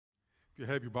If you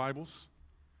have your Bibles,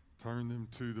 turn them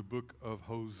to the book of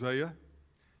Hosea,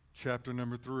 chapter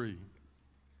number 3.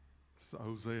 So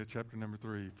Hosea, chapter number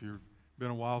 3. If you've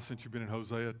been a while since you've been in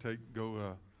Hosea,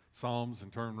 go Psalms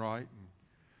and turn right and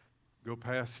go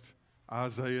past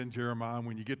Isaiah and Jeremiah. And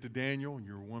when you get to Daniel,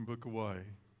 you're one book away.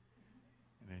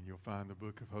 And then you'll find the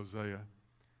book of Hosea.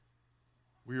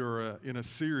 We are in a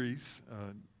series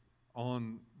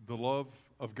on the love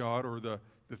of God, or the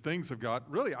things of God.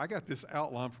 Really, I got this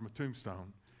outline from a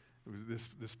tombstone. It was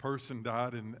this person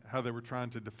died, and how they were trying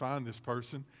to define this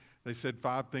person. They said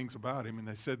 5 things about him, and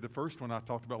they said the first one I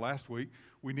talked about last week,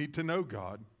 we need to know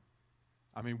God.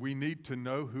 I mean, we need to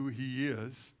know who He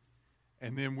is,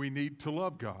 and then we need to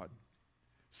love God.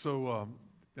 So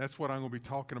that's what I'm going to be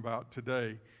talking about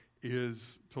today,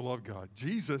 is to love God.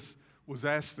 Jesus was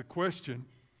asked the question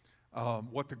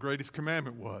what the greatest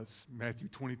commandment was, Matthew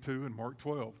 22 and Mark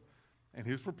 12. And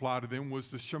his reply to them was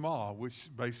the Shema, which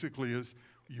basically is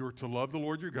you're to love the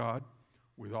Lord your God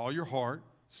with all your heart,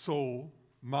 soul,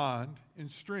 mind, and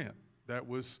strength. That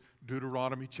was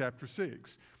Deuteronomy chapter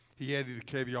 6. He added a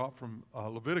caveat from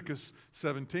Leviticus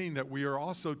 17 that we are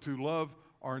also to love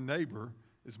our neighbor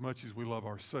as much as we love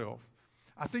ourselves.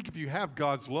 I think if you have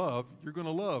God's love, you're going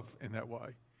to love in that way.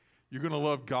 You're going to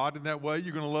love God in that way.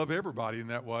 You're going to love everybody in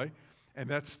that way. And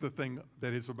that's the thing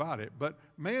that is about it. But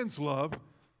man's love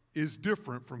is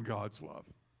different from God's love.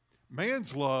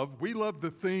 Man's love, we love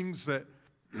the things that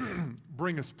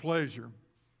bring us pleasure.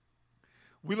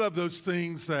 We love those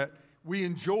things that we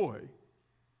enjoy.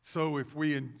 So if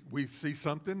we see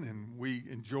something and we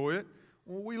enjoy it,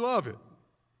 well, we love it.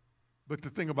 But the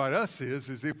thing about us is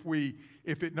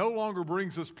if it no longer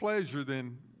brings us pleasure,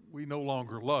 then we no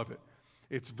longer love it.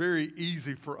 It's very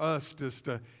easy for us just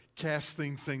to cast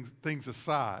things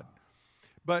aside.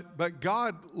 But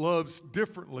God loves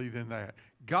differently than that.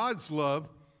 God's love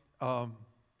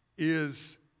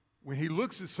is when He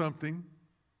looks at something,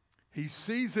 He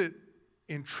sees it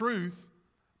in truth,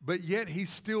 but yet He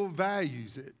still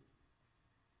values it.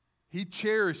 He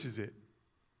cherishes it.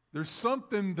 There's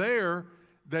something there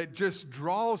that just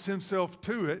draws Himself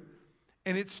to it,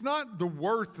 and it's not the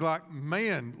worth like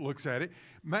man looks at it.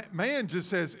 Man just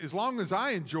says, as long as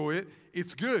I enjoy it,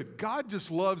 it's good. God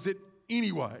just loves it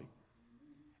anyway.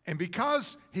 And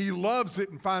because He loves it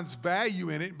and finds value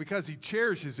in it, and because He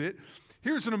cherishes it,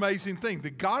 here's an amazing thing. The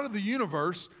God of the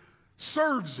universe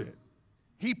serves it.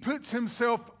 He puts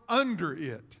Himself under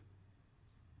it.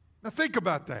 Now think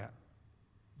about that.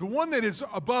 The one that is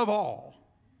above all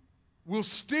will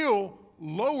still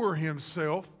lower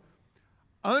Himself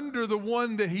under the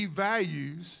one that He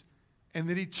values and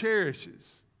that He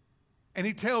cherishes. And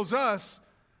He tells us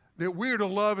that we're to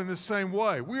love in the same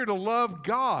way. We're to love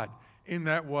God in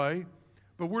that way,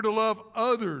 but we're to love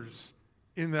others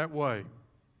in that way.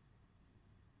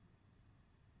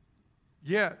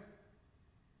 Yet,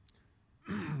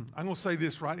 I'm going to say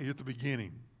this right here at the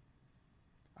beginning.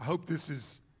 I hope this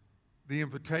is the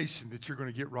invitation that you're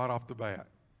going to get right off the bat.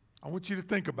 I want you to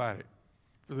think about it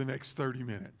for the next 30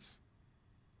 minutes.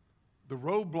 The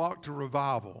roadblock to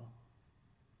revival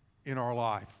in our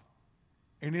life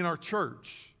and in our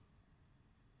church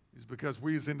is because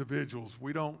we as individuals,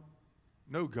 we don't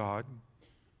know God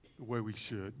the way we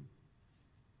should.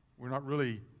 We're not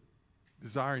really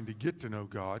desiring to get to know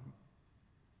God.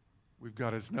 We've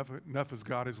got enough as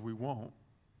God as we want.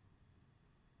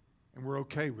 And we're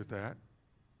okay with that.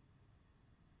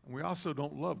 And we also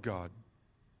don't love God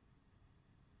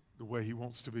the way He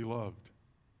wants to be loved.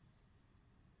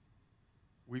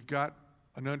 We've got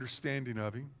an understanding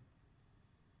of Him,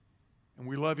 and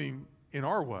we love Him in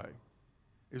our way.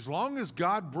 As long as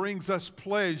God brings us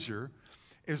pleasure,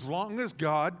 as long as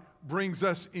God brings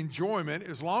us enjoyment,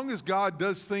 as long as God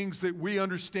does things that we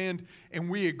understand and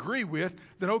we agree with,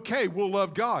 then okay, we'll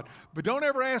love God. But don't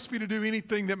ever ask me to do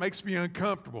anything that makes me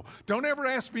uncomfortable. Don't ever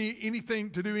ask me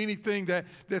to do anything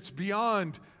that's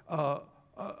beyond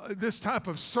this type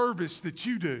of service that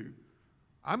you do.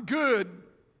 I'm good,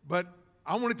 but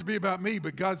I want it to be about me.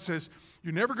 But God says,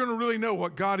 you're never going to really know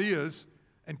what God is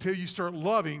until you start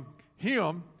loving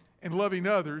Him and loving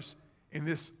others in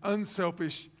this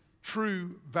unselfish,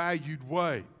 true, valued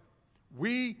way.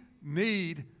 We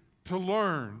need to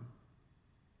learn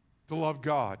to love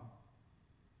God.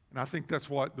 And I think that's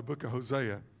what the book of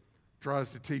Hosea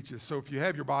tries to teach us. So if you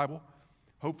have your Bible,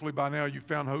 hopefully by now you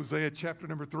found Hosea chapter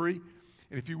number 3.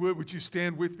 And if you would you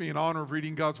stand with me in honor of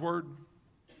reading God's Word?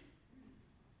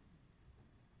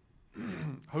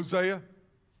 Hosea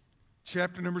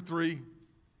chapter number 3,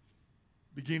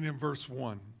 beginning in verse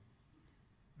 1.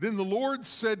 Then the Lord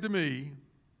said to me,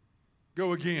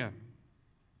 go again.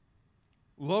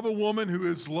 Love a woman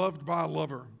who is loved by a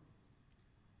lover.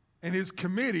 and is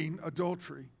committing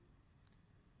adultery,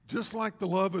 just like the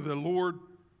love of the Lord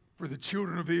for the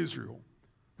children of Israel,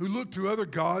 who looked to other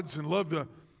gods and loved the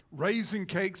raisin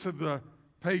cakes of the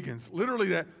pagans. Literally,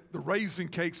 that the raisin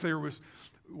cakes there was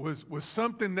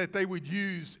something that they would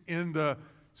use in the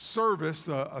service,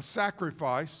 a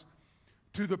sacrifice,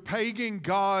 to the pagan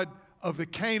god of the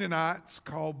Canaanites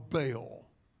called Baal.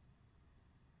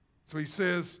 So he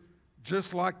says,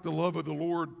 just like the love of the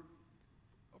Lord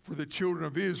for the children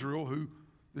of Israel, who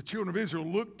the children of Israel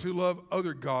looked to love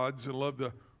other gods and love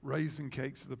the raisin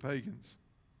cakes of the pagans.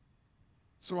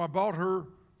 So I bought her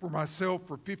for myself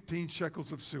for 15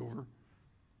 shekels of silver,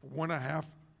 for 1.5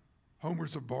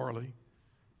 homers of barley.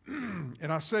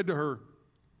 And I said to her,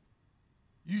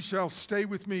 you shall stay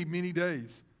with me many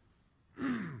days.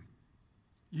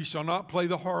 You shall not play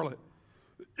the harlot,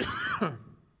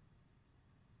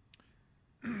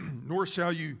 nor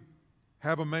shall you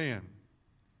have a man.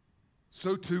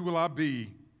 So too will I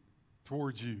be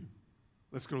towards you.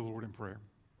 Let's go to the Lord in prayer.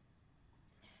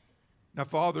 Now,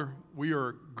 Father, we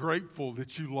are grateful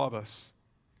that you love us.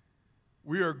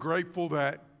 We are grateful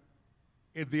that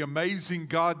in the amazing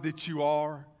God that you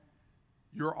are,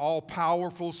 you're all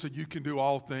powerful, so you can do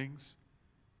all things.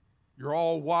 You're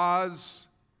all wise,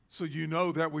 so you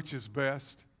know that which is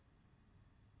best.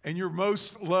 And you're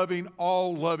most loving,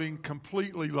 all loving,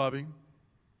 completely loving.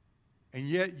 And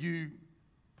yet you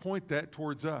point that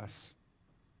towards us.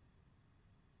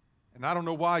 And I don't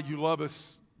know why you love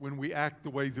us when we act the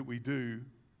way that we do,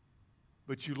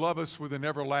 but you love us with an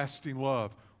everlasting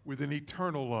love, with an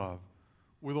eternal love,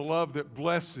 with a love that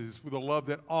blesses, with a love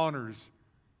that honors.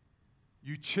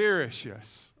 You cherish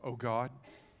us, oh God.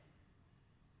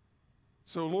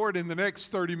 So, Lord, in the next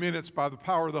 30 minutes, by the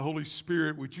power of the Holy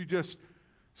Spirit, would you just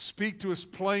speak to us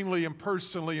plainly and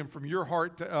personally and from your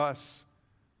heart to us?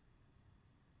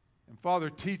 And, Father,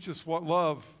 teach us what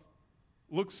love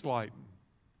looks like.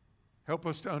 Help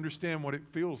us to understand what it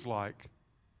feels like.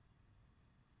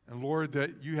 And, Lord,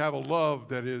 that you have a love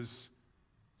that is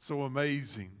so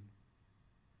amazing,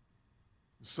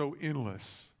 so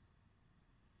endless.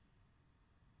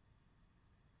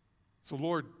 So,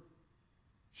 Lord,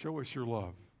 show us your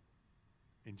love.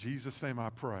 In Jesus' name I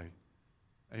pray.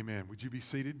 Amen. Would you be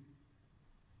seated?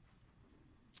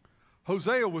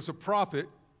 Hosea was a prophet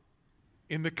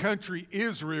in the country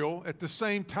Israel at the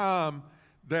same time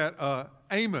that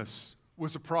Amos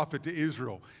was a prophet to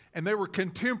Israel. And they were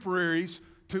contemporaries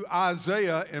to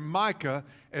Isaiah and Micah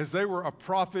as they were a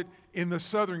prophet in the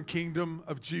southern kingdom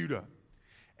of Judah.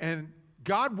 And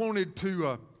God wanted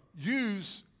to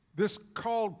use this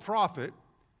called prophet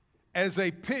as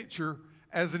a picture,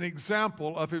 as an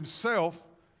example of himself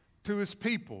to his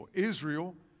people,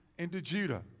 Israel and to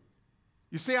Judah.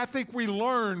 You see, I think we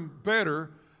learn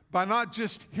better by not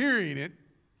just hearing it,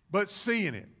 but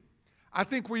seeing it. I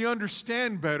think we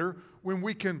understand better when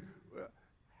we can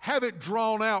have it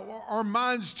drawn out. Our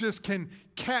minds just can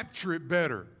capture it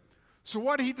better. So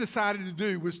what he decided to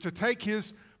do was to take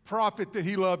his prophet that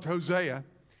he loved, Hosea,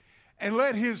 and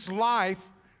let his life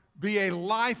be a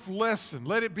life lesson.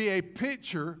 Let it be a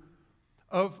picture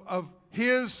of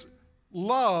his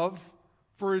love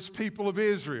for his people of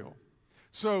Israel.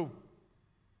 So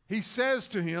he says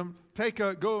to him,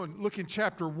 go and look in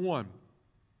chapter 1.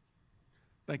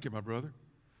 Thank you, my brother.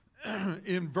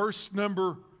 In verse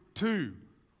number 2,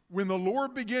 when the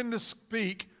Lord began to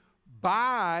speak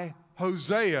by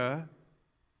Hosea,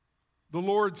 the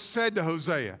Lord said to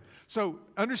Hosea. So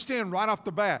understand right off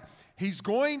the bat, he's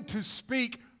going to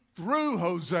speak through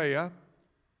Hosea.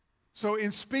 So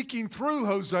in speaking through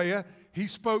Hosea, he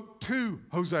spoke to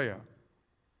Hosea.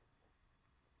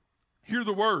 Hear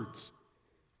the words.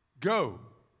 Go,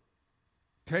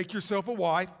 take yourself a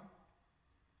wife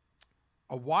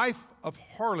of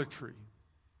harlotry,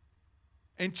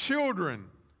 and children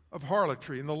of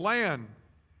harlotry. And the land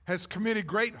has committed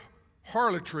great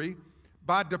harlotry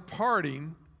by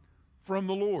departing from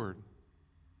the Lord.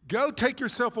 Go take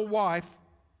yourself a wife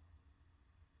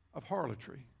of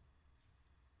harlotry.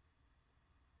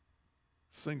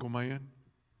 Single man,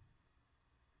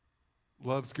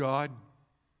 loves God,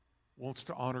 wants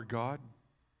to honor God,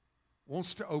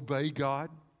 wants to obey God,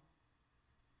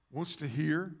 wants to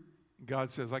hear. And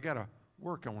God says, I got a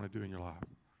work I want to do in your life.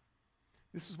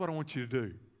 This is what I want you to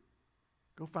do.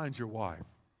 Go find your wife.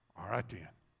 All right then.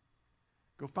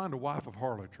 Go find a wife of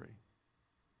harlotry.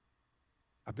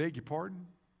 I beg your pardon?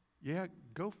 Yeah,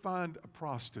 go find a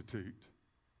prostitute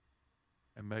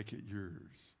and make it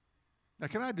yours. Now,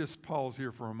 can I just pause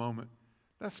here for a moment?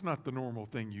 That's not the normal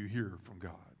thing you hear from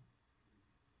God.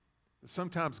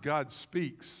 Sometimes God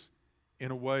speaks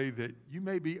in a way that you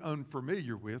may be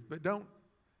unfamiliar with, but don't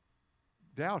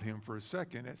doubt him for a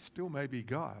second, it still may be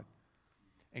God.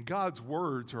 And God's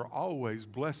words are always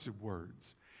blessed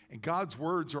words. And God's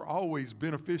words are always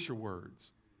beneficial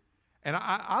words. And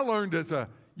I learned as a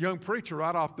young preacher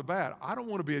right off the bat, I don't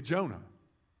want to be a Jonah.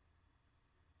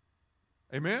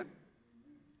 Amen?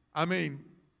 I mean,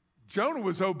 Jonah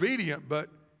was obedient, but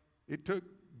it took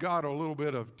God a little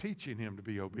bit of teaching him to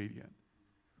be obedient.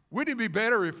 Wouldn't it be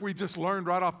better if we just learned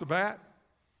right off the bat?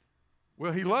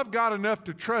 Well, he loved God enough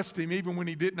to trust him even when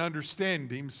he didn't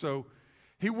understand him, so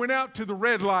he went out to the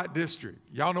red light district.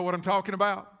 Y'all know what I'm talking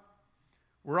about?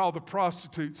 Where all the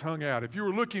prostitutes hung out. If you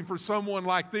were looking for someone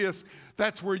like this,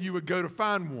 that's where you would go to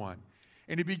find one.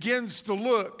 And he begins to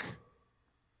look,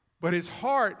 but his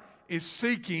heart is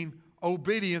seeking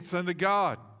obedience unto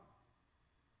God.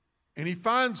 And he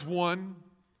finds one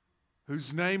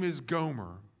whose name is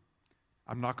Gomer.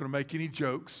 I'm not going to make any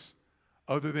jokes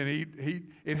other than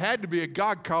it had to be a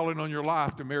God calling on your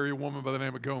life to marry a woman by the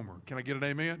name of Gomer. Can I get an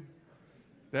amen?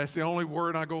 That's the only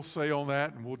word I'm going to say on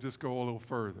that, and we'll just go a little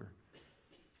further.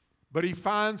 But he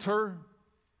finds her,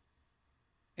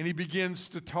 and he begins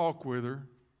to talk with her,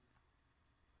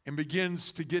 and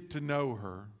begins to get to know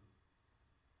her.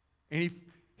 And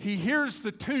he hears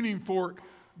the tuning fork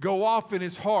go off in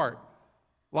his heart,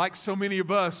 like so many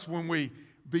of us when we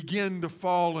begin to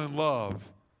fall in love.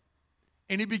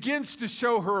 And he begins to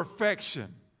show her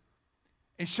affection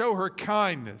and show her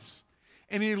kindness.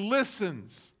 And he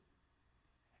listens.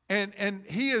 And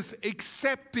he is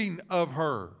accepting of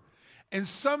her. And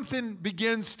something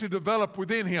begins to develop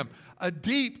within him, a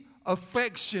deep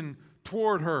affection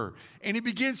toward her. And he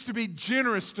begins to be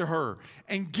generous to her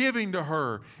and giving to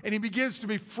her. And he begins to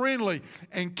be friendly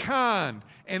and kind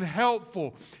and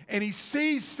helpful. And he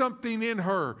sees something in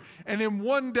her. And then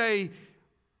one day,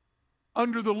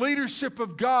 under the leadership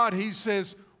of God, he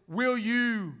says, "Will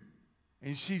you?"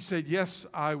 And she said, "Yes,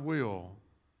 I will."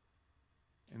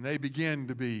 And they begin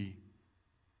to be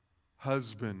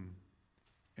husband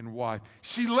and wife.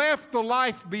 She left the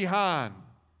life behind.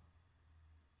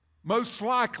 Most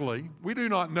likely, we do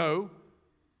not know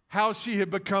how she had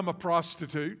become a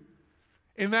prostitute.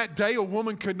 In that day, a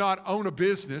woman could not own a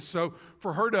business, so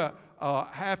for her to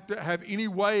have any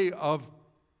way of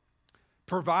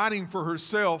providing for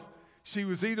herself, she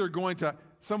was either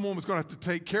someone was going to have to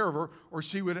take care of her, or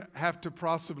she would have to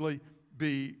possibly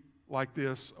be like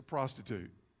this, a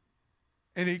prostitute.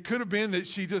 And it could have been that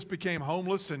she just became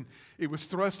homeless and it was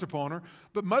thrust upon her.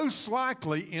 But most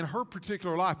likely, in her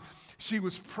particular life, she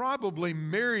was probably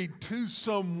married to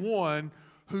someone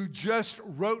who just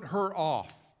wrote her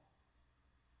off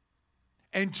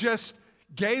and just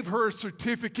gave her a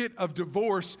certificate of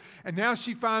divorce. And now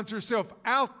she finds herself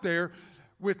out there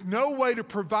with no way to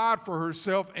provide for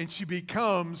herself, and she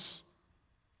becomes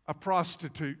a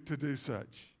prostitute to do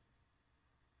such.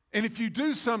 And if you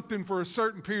do something for a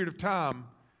certain period of time,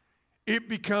 it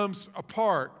becomes a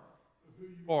part of who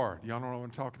you are. Y'all know what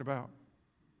I'm talking about?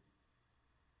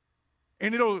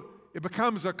 And it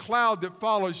becomes a cloud that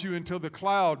follows you until the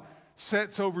cloud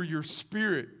sets over your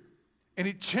spirit, and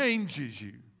it changes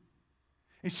you.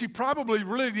 And she probably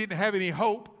really didn't have any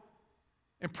hope,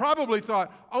 and probably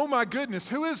thought, "Oh my goodness,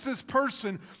 who is this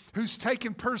person who's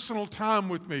taking personal time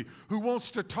with me, who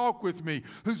wants to talk with me,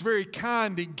 who's very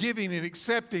kind and giving and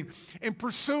accepting and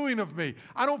pursuing of me?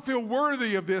 I don't feel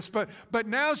worthy of this." But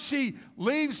now she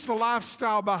leaves the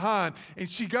lifestyle behind, and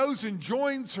she goes and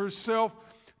joins herself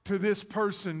to this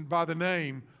person by the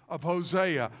name of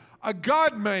Hosea, a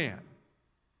God man.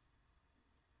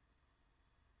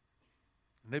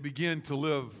 And they begin to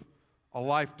live a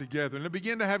life together. And they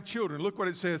begin to have children. Look what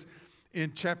it says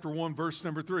in chapter 1, verse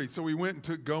number 3. "So he went and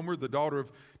took Gomer, the daughter of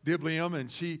Diblaim,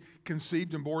 and she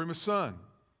conceived and bore him a son.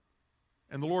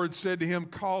 And the Lord said to him,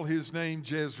 'Call his name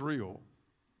Jezreel.'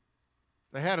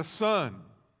 They had a son.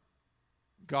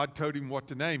 God told him what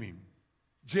to name him.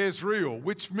 Jezreel,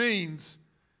 which means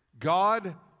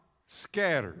God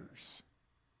scatters.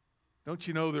 Don't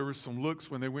you know there were some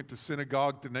looks when they went to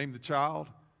synagogue to name the child?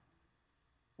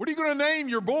 What are you going to name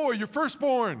your boy, your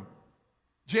firstborn?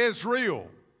 Jezreel.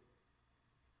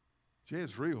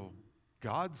 Jezreel.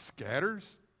 God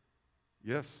scatters?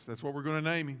 Yes, that's what we're going to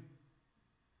name him.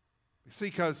 You see,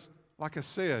 because, like I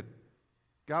said,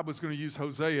 God was going to use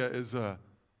Hosea as a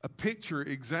picture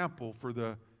example for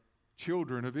the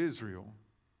children of Israel.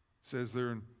 It says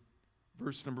there in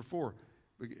verse number 4,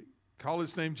 "Call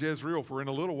his name Jezreel, for in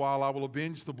a little while I will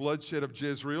avenge the bloodshed of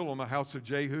Jezreel on the house of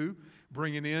Jehu,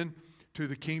 bringing in to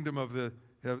the kingdom of the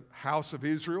house of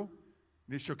Israel.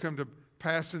 And it shall come to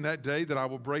pass in that day that I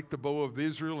will break the bow of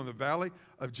Israel in the valley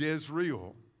of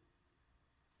Jezreel."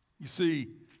 You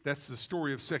see, that's the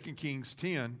story of 2 Kings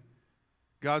 10.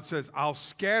 God says, I'll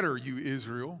scatter you,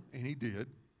 Israel, and he did,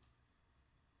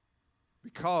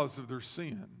 because of their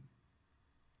sin.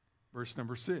 Verse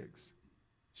number 6.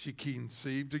 She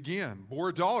conceived again, bore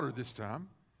a daughter this time.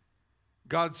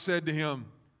 God said to him,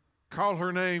 call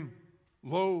her name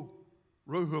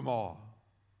Lo-Ruhamah,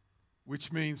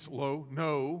 which means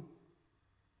no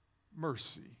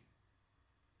mercy.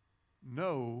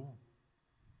 No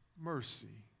mercy.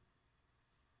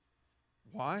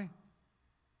 Why?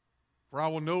 For I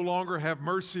will no longer have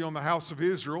mercy on the house of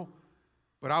Israel,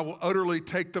 but I will utterly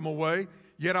take them away.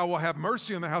 Yet I will have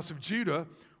mercy on the house of Judah,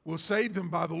 will save them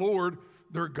by the Lord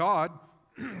their God,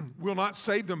 will not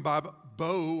save them by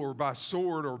bow or by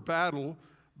sword or battle,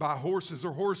 by horses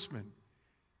or horsemen.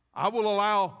 I will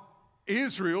allow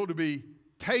Israel to be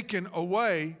taken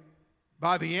away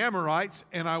by the Amorites,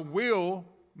 and I will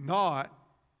not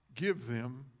give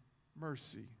them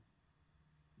mercy.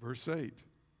 Verse 8.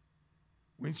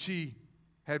 When she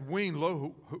had weaned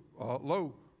Lo-Ruhamah,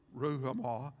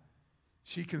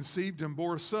 she conceived and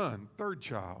bore a son, third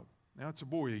child. Now it's a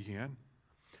boy again.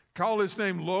 Call his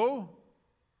name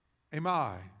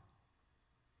Lo-Ammi.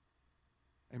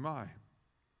 Ammi.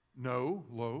 No,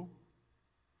 Lo.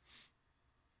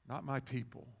 Not my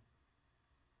people.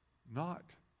 Not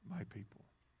my people.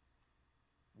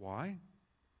 Why?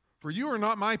 For you are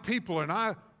not my people, and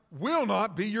I will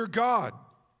not be your God.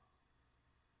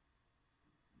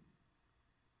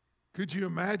 Could you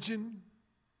imagine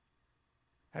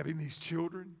having these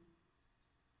children,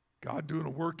 God doing a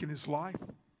work in his life?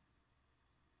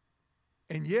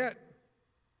 And yet,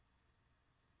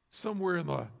 somewhere in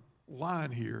the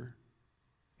line here,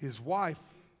 his wife,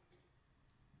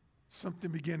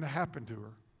 something began to happen to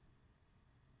her.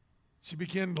 She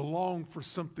began to long for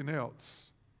something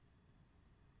else.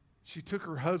 She took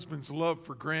her husband's love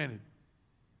for granted.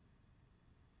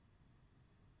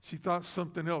 She thought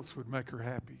something else would make her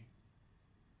happy.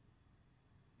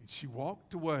 And she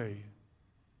walked away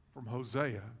from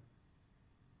Hosea.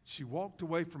 She walked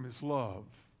away from his love.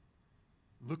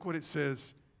 Look what it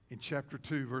says in chapter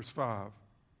 2, verse 5.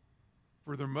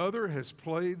 For their mother has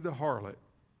played the harlot.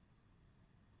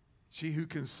 She who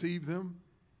conceived them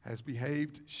has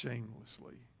behaved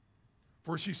shamelessly.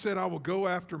 For she said, I will go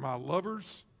after my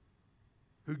lovers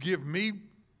who give me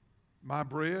my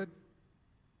bread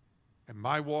and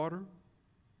my water,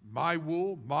 my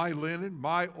wool, my linen,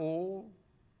 my oil,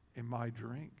 and my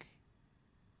drink.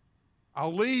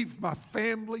 I'll leave my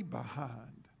family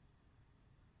behind.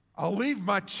 I'll leave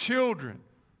my children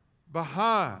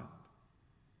behind.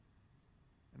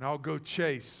 And I'll go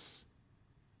chase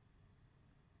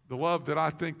the love that I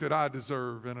think that I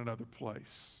deserve in another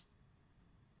place.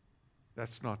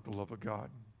 That's not the love of God.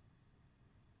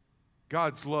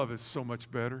 God's love is so much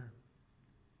better.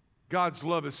 God's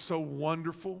love is so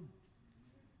wonderful.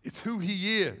 It's who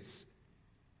he is,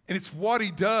 and it's what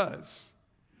he does.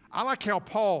 I like how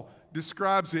Paul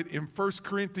describes it in 1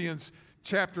 Corinthians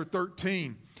chapter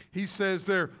 13. He says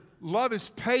there, love is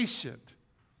patient.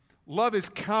 Love is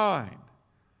kind.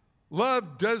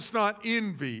 Love does not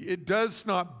envy. It does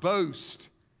not boast.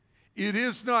 It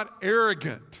is not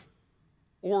arrogant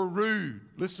or rude.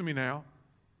 Listen to me now.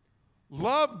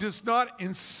 Love does not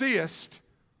insist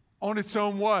on its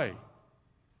own way.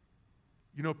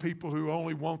 You know people who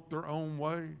only want their own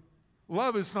way?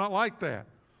 Love is not like that.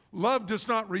 Love does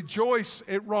not rejoice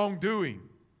at wrongdoing.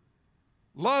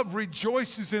 Love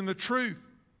rejoices in the truth.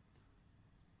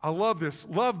 I love this.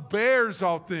 Love bears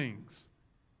all things,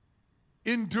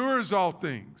 endures all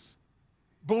things,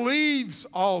 believes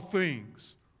all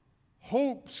things,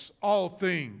 hopes all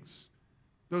things.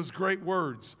 Those great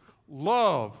words.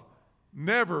 Love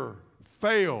never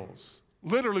fails.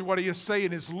 Literally what he is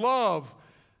saying is love,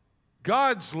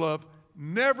 God's love,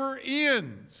 never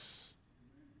ends.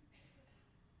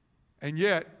 And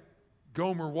yet,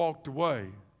 Gomer walked away.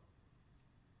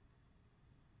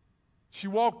 She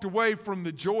walked away from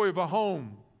the joy of a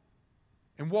home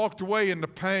and walked away into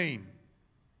pain.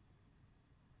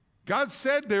 God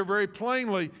said there very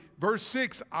plainly, verse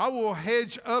 6, I will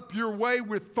hedge up your way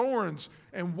with thorns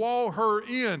and wall her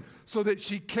in so that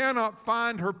she cannot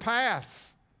find her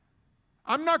paths.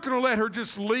 I'm not going to let her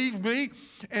just leave me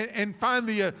and find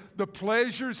the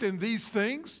pleasures in these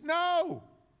things. No,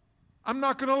 I'm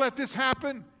not going to let this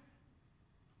happen.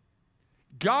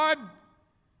 God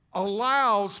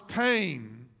allows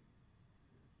pain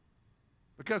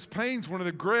because pain's one of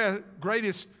the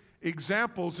greatest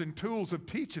examples and tools of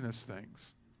teaching us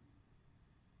things.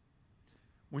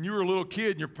 When you were a little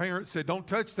kid and your parents said, don't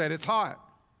touch that, it's hot.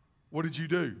 What did you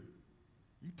do?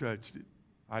 You touched it.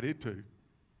 I did too.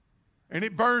 And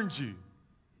it burned you.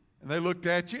 And they looked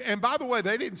at you. And by the way,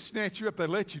 they didn't snatch you up. They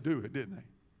let you do it, didn't they?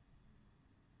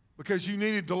 because you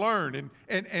needed to learn.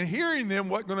 And hearing them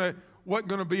wasn't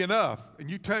going to be enough. And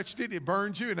you touched it, it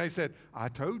burned you, and they said, I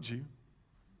told you.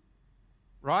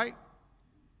 Right?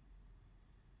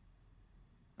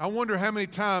 I wonder how many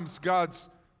times God's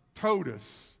told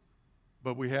us,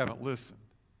 but we haven't listened.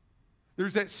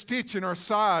 There's that stitch in our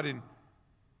side, and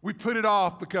we put it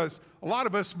off because a lot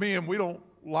of us men, we don't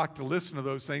like to listen to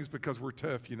those things because we're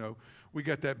tough, you know. We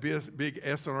got that big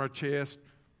S on our chest.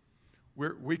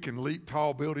 We can leap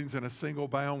tall buildings in a single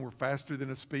bound. We're faster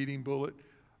than a speeding bullet.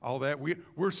 All that.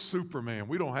 We're Superman.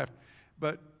 We don't have,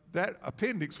 but that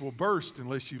appendix will burst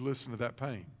unless you listen to that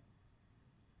pain.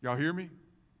 Y'all hear me?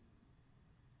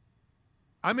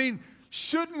 I mean,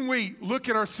 shouldn't we look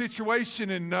at our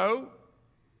situation and know?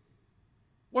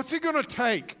 What's it going to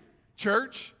take,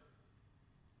 church?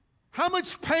 How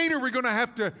much pain are we going to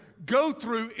have to go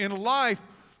through in life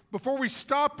before we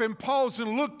stop and pause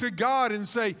and look to God and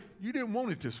say, you didn't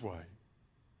want it this way?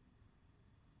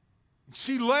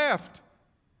 She left,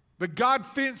 but God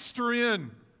fenced her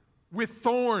in with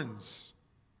thorns.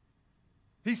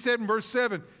 He said in verse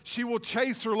 7, she will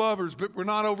chase her lovers, but will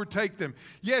not overtake them.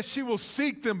 Yes, she will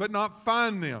seek them, but not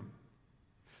find them.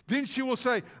 Then she will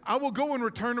say, I will go and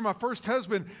return to my first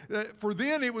husband, for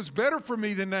then it was better for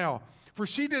me than now. For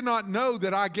she did not know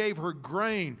that I gave her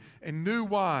grain and new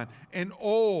wine and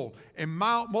oil and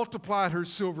multiplied her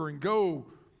silver and gold,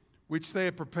 which they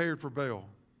had prepared for Baal.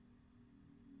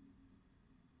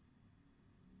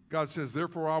 God says,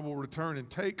 therefore I will return and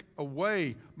take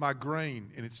away my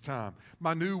grain in its time,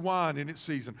 my new wine in its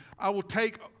season. I will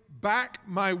take back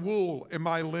my wool and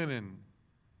my linen,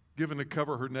 given to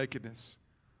cover her nakedness.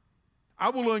 I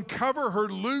will uncover her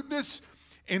lewdness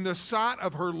in the sight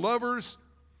of her lovers,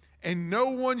 and no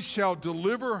one shall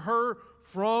deliver her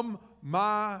from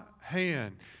my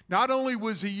hand. Not only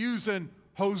was he using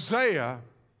Hosea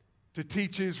to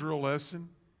teach Israel a lesson,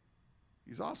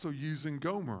 he's also using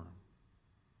Gomer.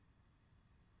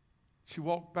 She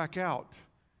walked back out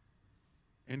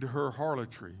into her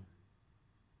harlotry,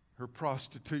 her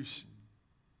prostitution.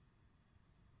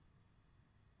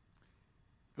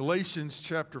 Galatians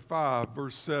chapter 5,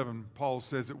 verse 7, Paul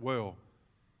says it well.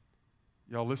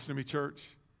 Y'all listen to me, church?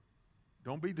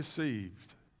 Don't be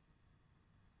deceived.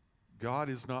 God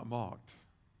is not mocked.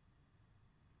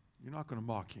 You're not going to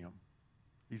mock him.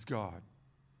 He's God.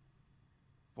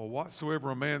 For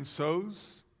whatsoever a man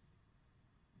sows,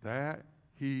 that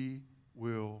he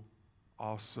will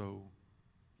also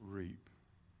reap.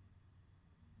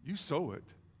 You sow it,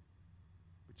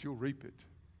 but you'll reap it.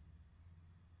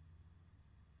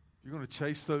 You're going to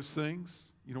chase those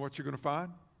things. You know what you're going to find?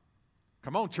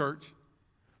 Come on, church.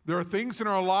 There are things in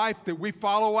our life that we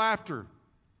follow after.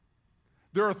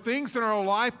 There are things in our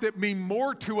life that mean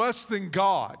more to us than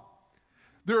God.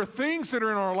 There are things that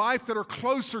are in our life that are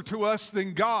closer to us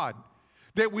than God,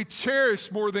 that we cherish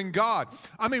more than God.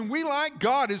 I mean, we like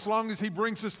God as long as he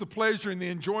brings us the pleasure and the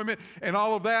enjoyment and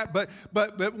all of that, but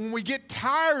when we get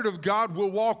tired of God, we'll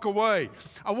walk away.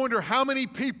 I wonder how many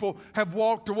people have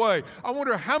walked away. I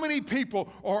wonder how many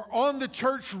people are on the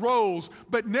church rolls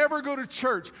but never go to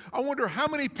church. I wonder how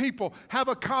many people have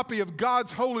a copy of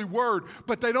God's holy word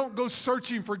but they don't go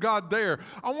searching for God there.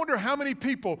 I wonder how many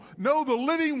people know the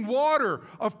living water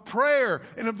of prayer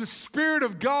and of the Spirit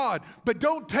of God but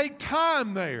don't take time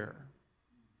there.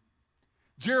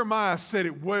 Jeremiah said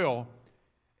it well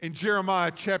in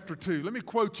Jeremiah chapter 2. Let me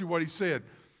quote you what he said.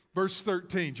 Verse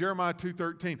 13, Jeremiah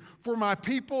 2:13. For my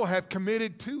people have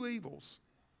committed two evils.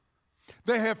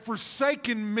 They have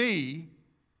forsaken me,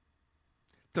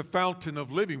 the fountain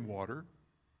of living water,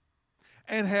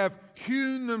 and have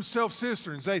hewn themselves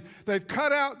cisterns. They've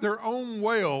cut out their own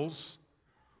wells,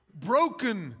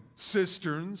 broken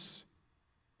cisterns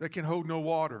that can hold no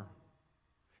water.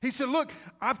 He said, look,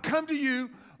 I've come to you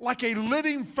like a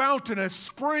living fountain, a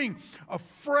spring of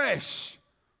fresh,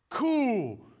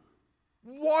 cool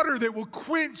water that will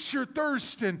quench your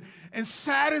thirst and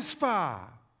satisfy.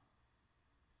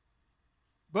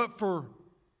 But for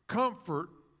comfort,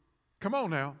 come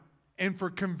on now, and for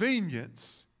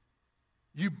convenience,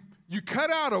 you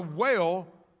cut out a well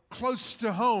close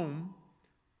to home.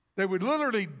 They would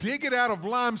literally dig it out of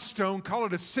limestone, call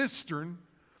it a cistern,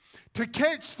 to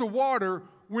catch the water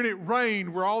when it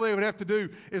rained, where all they would have to do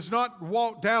is not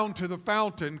walk down to the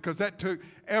fountain because that took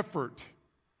effort.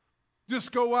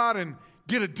 Just go out and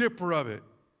get a dipper of it.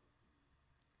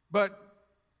 But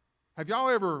have y'all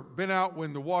ever been out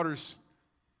when the water's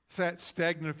sat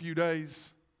stagnant a few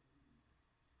days?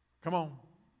 Come on.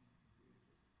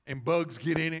 And bugs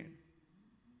get in it?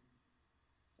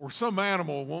 Or some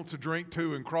animal wants a drink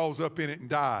too and crawls up in it and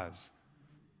dies.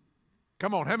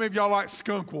 Come on, how many of y'all like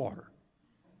skunk water?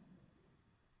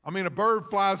 I mean, a bird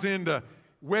flies in to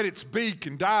wet its beak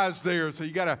and dies there, so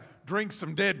you got to drink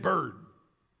some dead bird.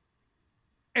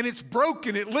 And it's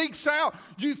broken, it leaks out.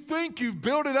 You think you've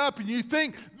built it up and you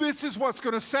think this is what's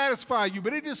going to satisfy you,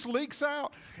 but it just leaks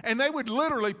out. And they would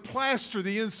literally plaster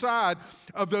the inside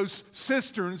of those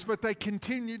cisterns, but they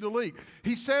continue to leak.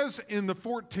 He says in the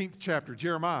 14th chapter,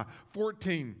 Jeremiah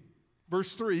 14,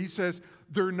 verse 3, he says,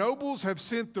 their nobles have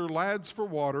sent their lads for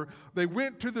water. They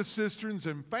went to the cisterns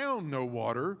and found no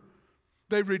water.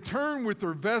 They returned with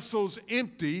their vessels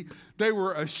empty. They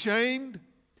were ashamed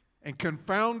and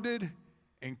confounded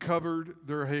and covered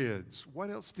their heads.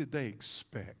 What else did they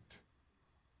expect?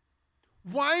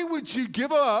 Why would you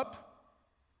give up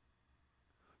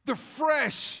the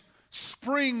fresh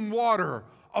spring water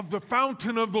of the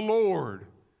fountain of the Lord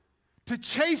to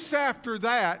chase after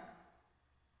that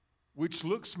which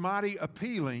looks mighty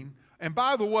appealing? And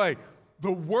by the way,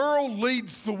 the world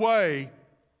leads the way,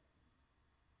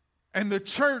 and the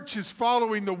church is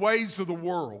following the ways of the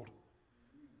world.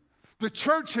 The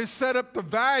church has set up the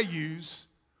values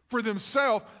for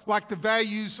themselves like the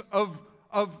values of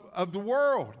the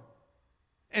world.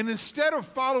 And instead of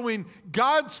following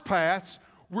God's paths,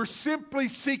 we're simply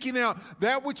seeking out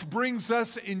that which brings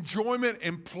us enjoyment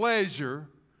and pleasure.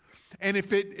 And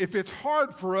if it's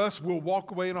hard for us, we'll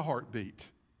walk away in a heartbeat.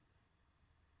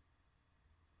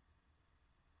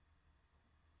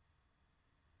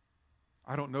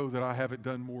 I don't know that I haven't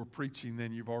done more preaching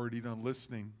than you've already done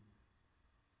listening,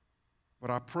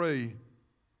 but I pray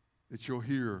that you'll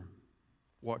hear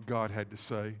what God had to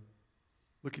say.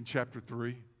 Look in chapter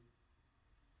 3.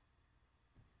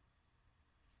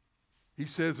 He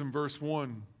says in verse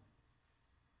 1,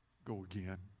 go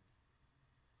again.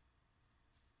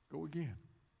 Go again.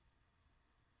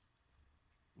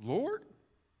 Lord,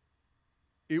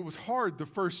 it was hard the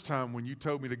first time when you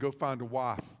told me to go find a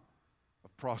wife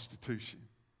of prostitution.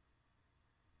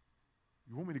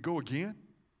 You want me to go again?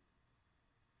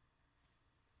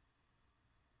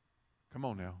 Come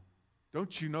on now.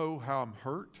 Don't you know how I'm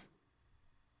hurt?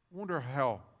 I wonder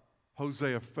how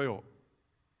Hosea felt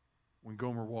when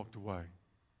Gomer walked away.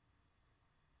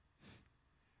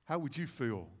 How would you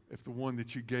feel if the one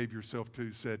that you gave yourself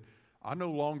to said, I no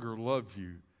longer love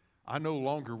you. I no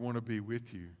longer want to be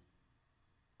with you.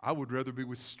 I would rather be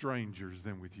with strangers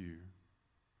than with you.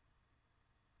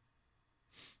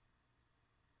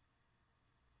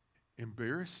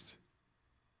 Embarrassed?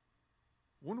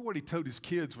 Wonder what he told his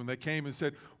kids when they came and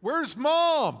said, where's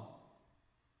Mom?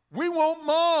 We want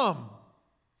Mom.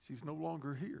 She's no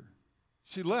longer here.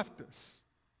 She left us.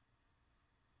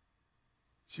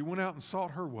 She went out and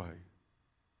sought her way.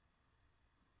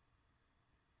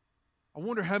 I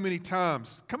wonder how many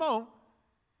times, come on,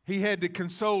 he had to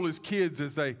console his kids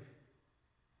as they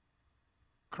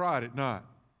cried at night.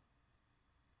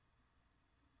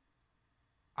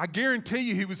 I guarantee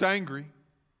you he was angry.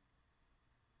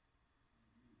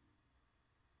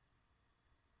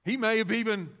 He may have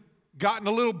even gotten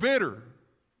a little bitter.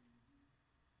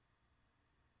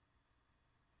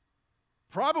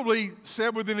 Probably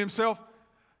said within himself,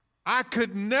 I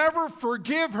could never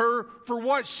forgive her for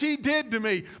what she did to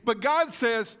me. But God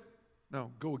says,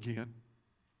 no, go again.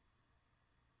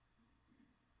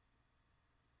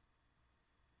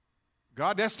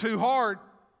 God, that's too hard.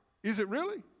 Is it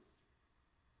really?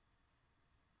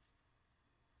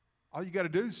 All you got to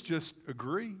do is just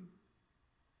agree.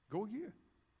 Go again.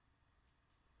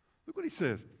 Look what he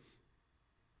says.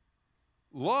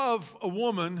 Love a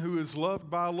woman who is loved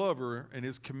by a lover and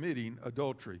is committing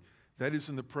adultery. That is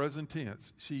in the present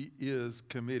tense. She is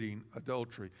committing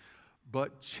adultery.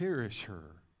 But cherish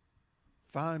her.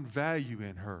 Find value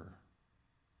in her.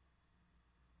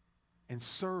 And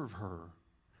serve her.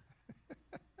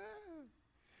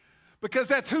 Because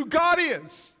that's who God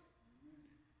is.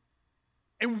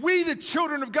 And we, the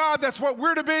children of God, that's what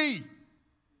we're to be.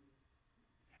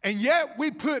 And yet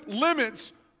we put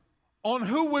limits on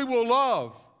who we will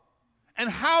love and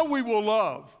how we will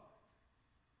love.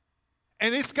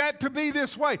 And it's got to be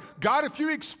this way. God, if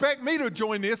you expect me to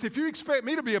join this, if you expect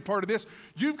me to be a part of this,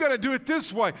 you've got to do it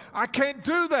this way. I can't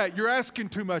do that. You're asking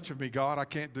too much of me, God. I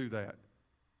can't do that.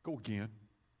 Go again.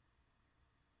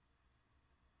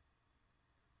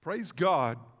 Praise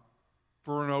God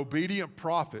for an obedient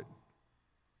prophet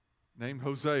named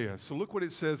Hosea. So look what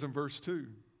it says in verse 2.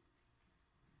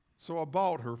 So I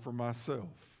bought her for myself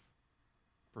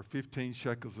for 15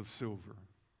 shekels of silver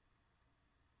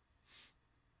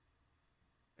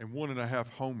and 1.5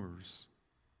 homers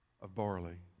of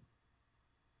barley.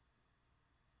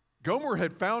 Gomer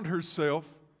had found herself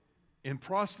in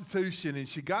prostitution, and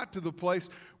she got to the place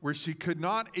where she could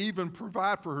not even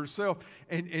provide for herself,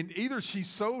 and either she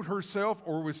sold herself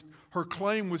or her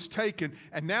claim was taken,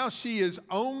 and now she is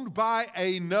owned by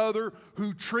another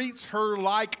who treats her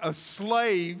like a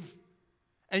slave.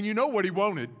 And you know what he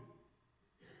wanted,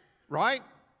 right?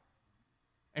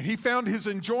 And he found his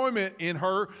enjoyment in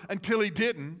her until he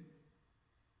didn't.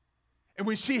 And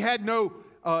when she had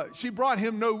she brought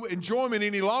him no enjoyment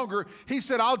any longer, he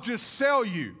said, I'll just sell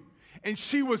you. And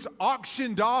she was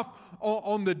auctioned off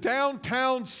on the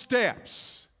downtown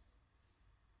steps.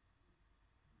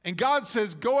 And God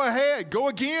says, go ahead, go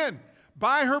again,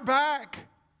 buy her back.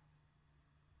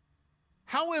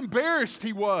 How embarrassed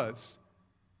he was.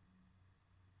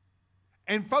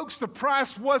 And folks, the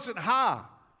price wasn't high.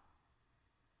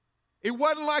 It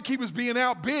wasn't like he was being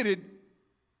outbidded.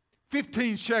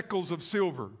 15 shekels of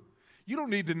silver. You don't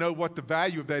need to know what the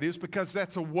value of that is because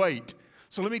that's a weight.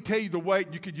 So let me tell you the weight.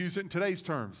 You could use it in today's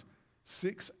terms.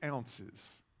 6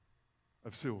 ounces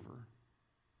of silver.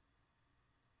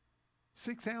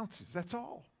 6 ounces, that's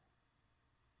all.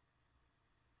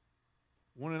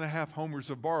 1.5 homers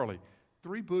of barley.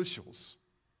 3 bushels.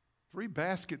 3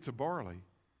 baskets of barley.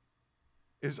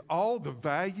 Is all the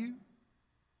value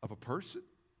of a person?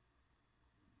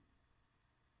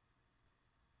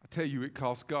 I tell you, it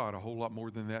cost God a whole lot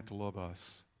more than that to love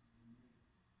us.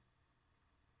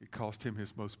 It cost him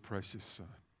his most precious son,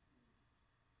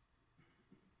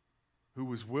 who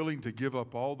was willing to give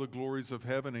up all the glories of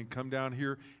heaven and come down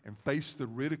here and face the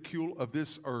ridicule of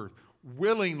this earth.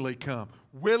 Willingly come,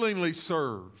 willingly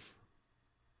serve.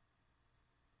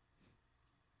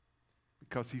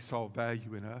 Because he saw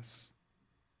value in us.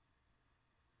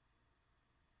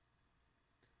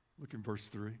 Look in verse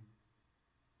 3.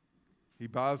 He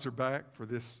buys her back for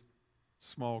this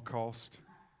small cost.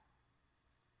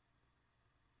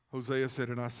 Hosea said,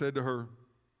 and I said to her,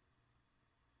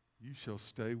 you shall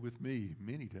stay with me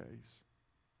many days.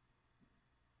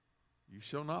 You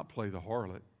shall not play the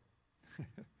harlot,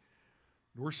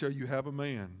 nor shall you have a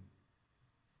man.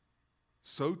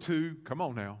 So too, come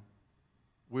on now,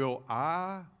 will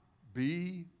I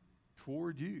be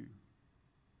toward you.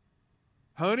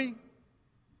 Honey,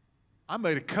 I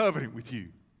made a covenant with you.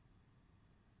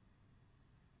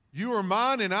 You are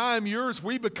mine and I am yours.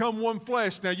 We become one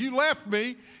flesh. Now, you left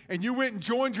me and you went and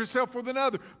joined yourself with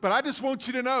another. But I just want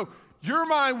you to know, you're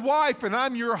my wife and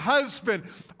I'm your husband.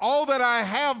 All that I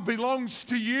have belongs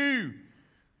to you.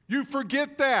 You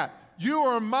forget that. You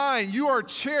are mine. You are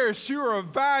cherished. You are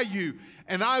of value.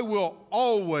 And I will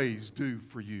always do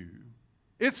for you.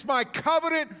 It's my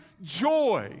covenant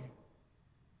joy.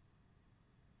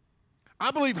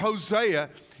 I believe Hosea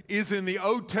is in the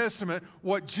Old Testament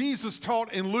what Jesus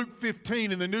taught in Luke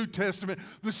 15 in the New Testament,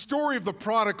 the story of the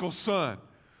prodigal son.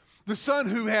 The son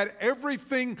who had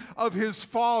everything of his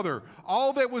father,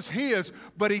 all that was his,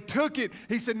 but he took it.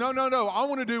 He said, no, I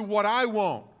want to do what I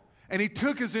want. And he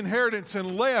took his inheritance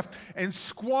and left and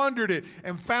squandered it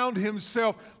and found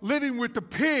himself living with the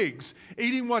pigs,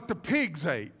 eating what the pigs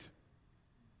ate.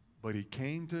 But he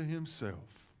came to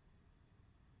himself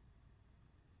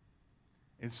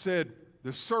and said,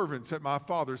 the servants at my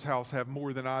father's house have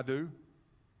more than I do.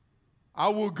 I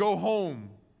will go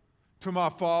home to my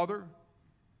father.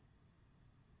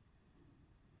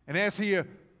 And as he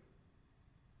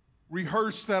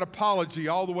rehearsed that apology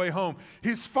all the way home,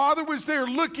 his father was there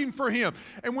looking for him.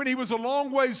 And when he was a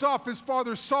long ways off, his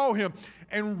father saw him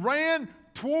and ran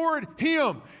toward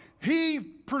him. He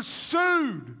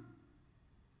pursued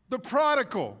the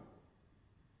prodigal.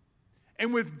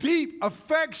 And with deep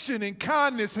affection and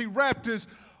kindness, he wrapped his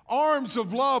arms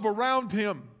of love around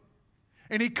him.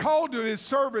 And he called to his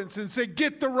servants and said,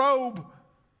 get the robe.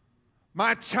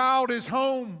 My child is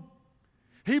home.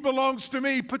 He belongs to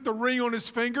me. Put the ring on his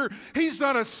finger. He's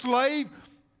not a slave.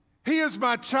 He is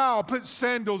my child. Put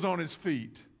sandals on his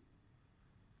feet.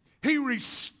 He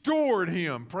restored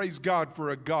him. Praise God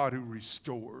for a God who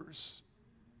restores.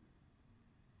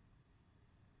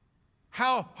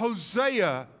 How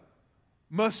Hosea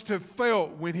must have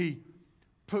felt when he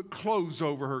put clothes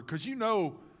over her. Because you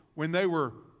know when they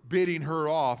were bidding her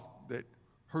off that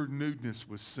her nudeness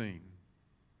was seen.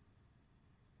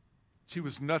 She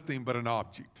was nothing but an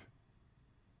object.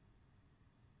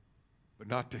 But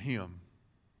not to him.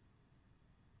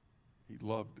 He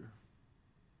loved her.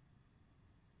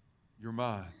 You're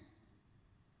mine.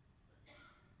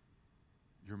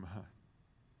 You're mine.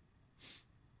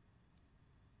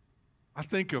 I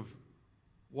think of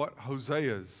what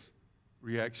Hosea's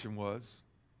reaction was.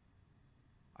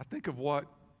 I think of what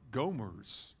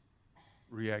Gomer's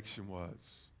reaction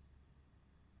was.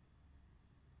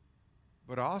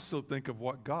 But I also think of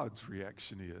what God's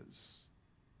reaction is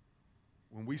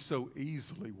when we so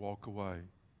easily walk away,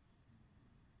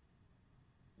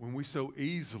 when we so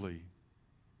easily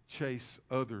chase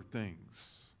other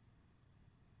things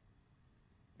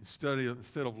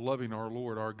instead of loving our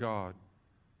Lord, our God,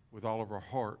 with all of our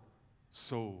heart,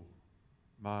 soul,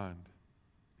 mind,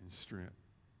 and strength.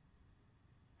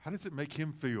 How does it make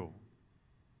Him feel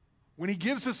when He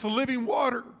gives us the living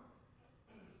water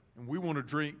and we want to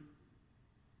drink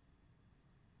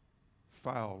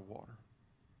foul water?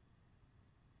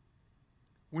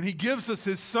 When He gives us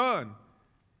His Son,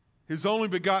 His only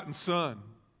begotten Son,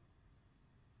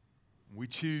 we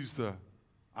choose the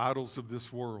idols of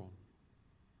this world.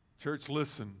 Church,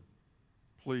 listen,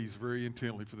 please, very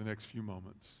intently for the next few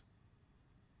moments.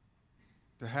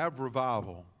 To have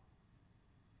revival,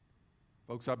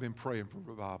 folks, I've been praying for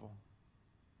revival.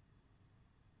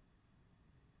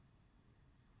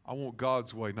 I want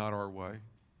God's way, not our way.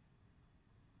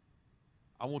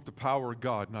 I want the power of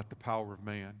God, not the power of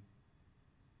man.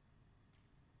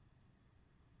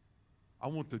 I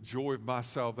want the joy of my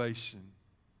salvation,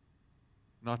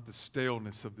 not the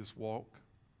staleness of this walk.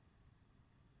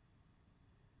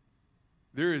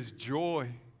 There is joy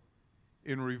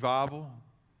in revival.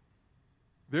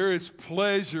 There is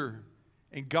pleasure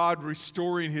in God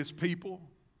restoring His people.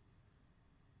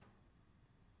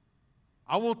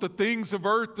 I want the things of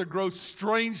earth to grow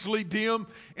strangely dim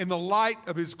in the light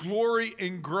of His glory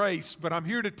and grace. But I'm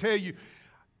here to tell you,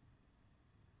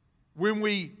 when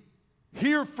we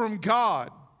hear from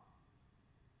God,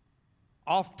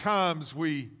 oftentimes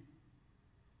we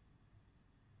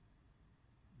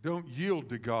don't yield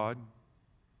to God.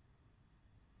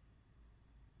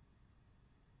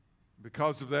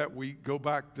 Because of that, we go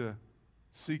back to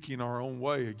seeking our own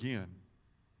way again.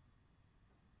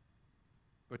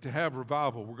 But to have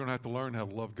revival, we're going to have to learn how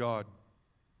to love God.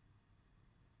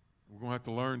 We're going to have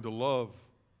to learn to love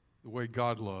the way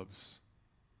God loves.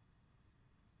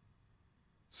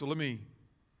 So let me,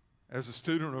 as a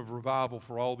student of revival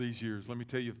for all these years, let me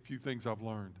tell you a few things I've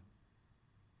learned.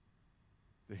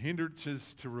 The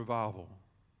hindrances to revival: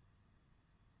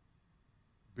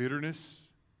 bitterness,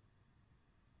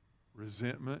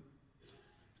 resentment,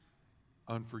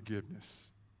 unforgiveness.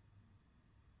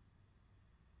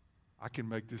 I can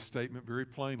make this statement very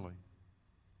plainly.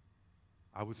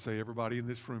 I would say everybody in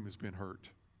this room has been hurt.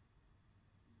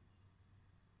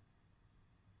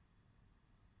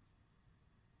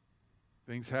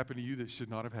 Things happened to you that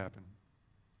should not have happened.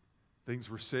 Things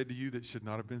were said to you that should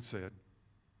not have been said.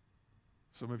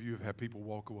 Some of you have had people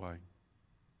walk away.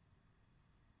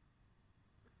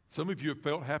 Some of you have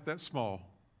felt half that small.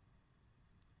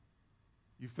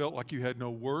 You felt like you had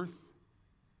no worth,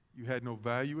 you had no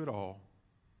value at all,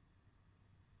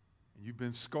 and you've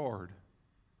been scarred,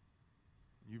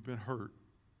 you've been hurt.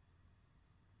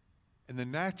 And the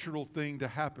natural thing to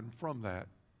happen from that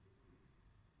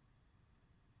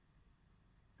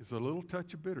is a little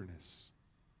touch of bitterness,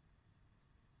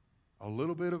 a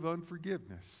little bit of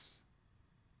unforgiveness,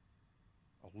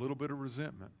 a little bit of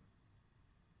resentment.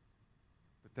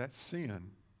 But that's sin,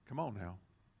 come on now,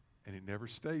 and it never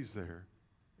stays there.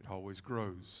 It always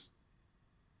grows.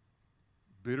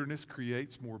 Bitterness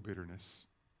creates more bitterness.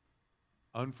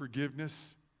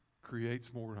 Unforgiveness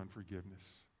creates more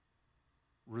unforgiveness.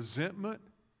 Resentment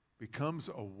becomes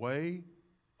a way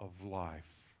of life.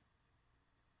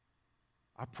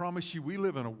 I promise you, we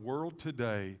live in a world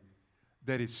today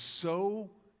that is so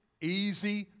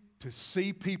easy to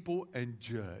see people and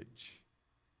judge.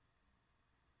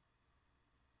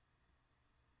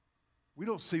 We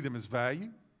don't see them as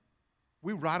value.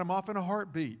 We write them off in a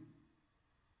heartbeat.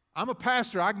 I'm a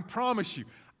pastor. I promise you,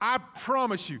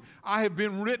 I have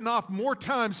been written off more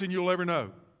times than you'll ever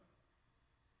know.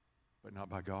 But not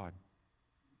by God.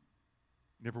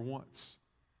 Never once.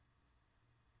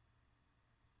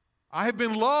 I have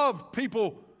been loved.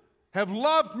 People have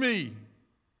loved me.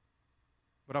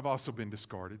 But I've also been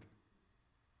discarded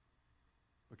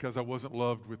because I wasn't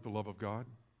loved with the love of God.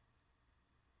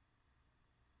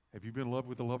 Have you been loved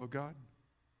with the love of God?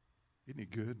 Isn't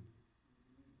it good?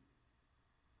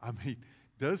 I mean,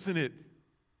 doesn't it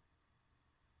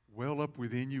well up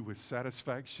within you with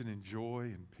satisfaction and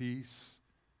joy and peace?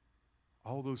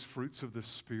 All those fruits of the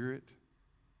Spirit.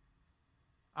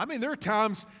 I mean, there are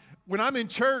times when I'm in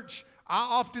church,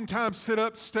 I oftentimes sit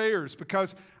upstairs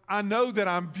because I know that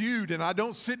I'm viewed and I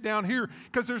don't sit down here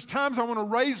because there's times I want to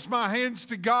raise my hands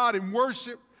to God and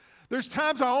worship. There's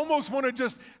times I almost want to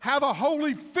just have a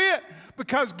holy fit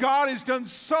because God has done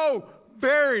so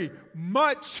very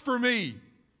much for me.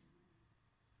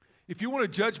 If you want to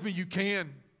judge me, you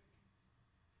can.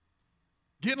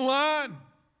 Get in line.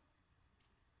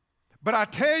 But I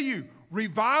tell you,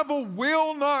 revival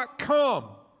will not come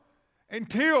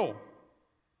until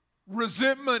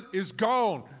resentment is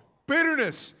gone,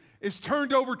 bitterness is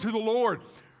turned over to the Lord,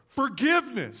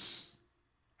 forgiveness,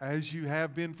 as you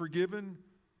have been forgiven,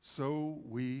 so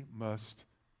we must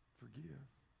forgive.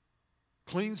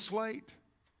 Clean slate.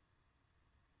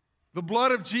 The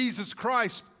blood of Jesus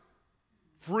Christ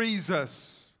frees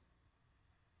us.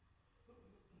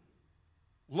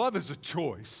 Love is a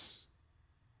choice.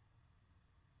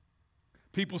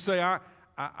 People say,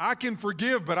 I can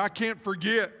forgive, but I can't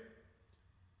forget.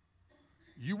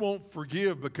 You won't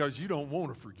forgive because you don't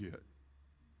want to forget.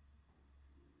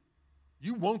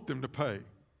 You want them to pay.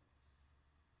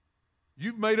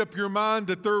 You've made up your mind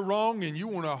that they're wrong and you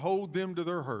want to hold them to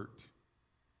their hurt.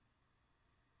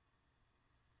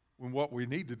 When what we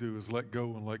need to do is let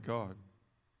go and let God.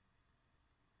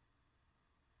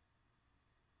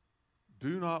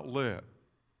 Do not let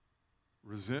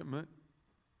resentment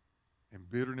and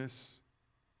bitterness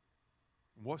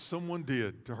and what someone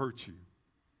did to hurt you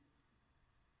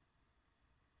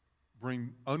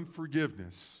bring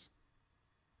unforgiveness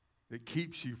that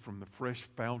keeps you from the fresh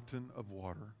fountain of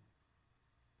water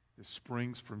that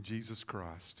springs from Jesus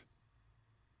Christ,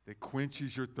 that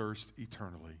quenches your thirst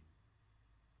eternally.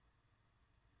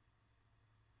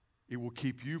 It will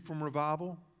keep you from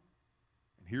revival,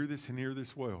 and hear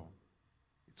this well.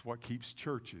 It's what keeps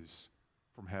churches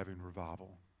from having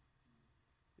revival,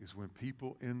 is when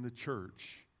people in the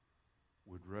church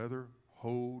would rather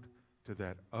hold to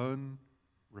that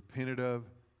unrepented of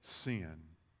sin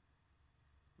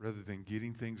rather than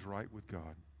getting things right with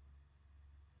God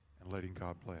and letting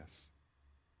God bless.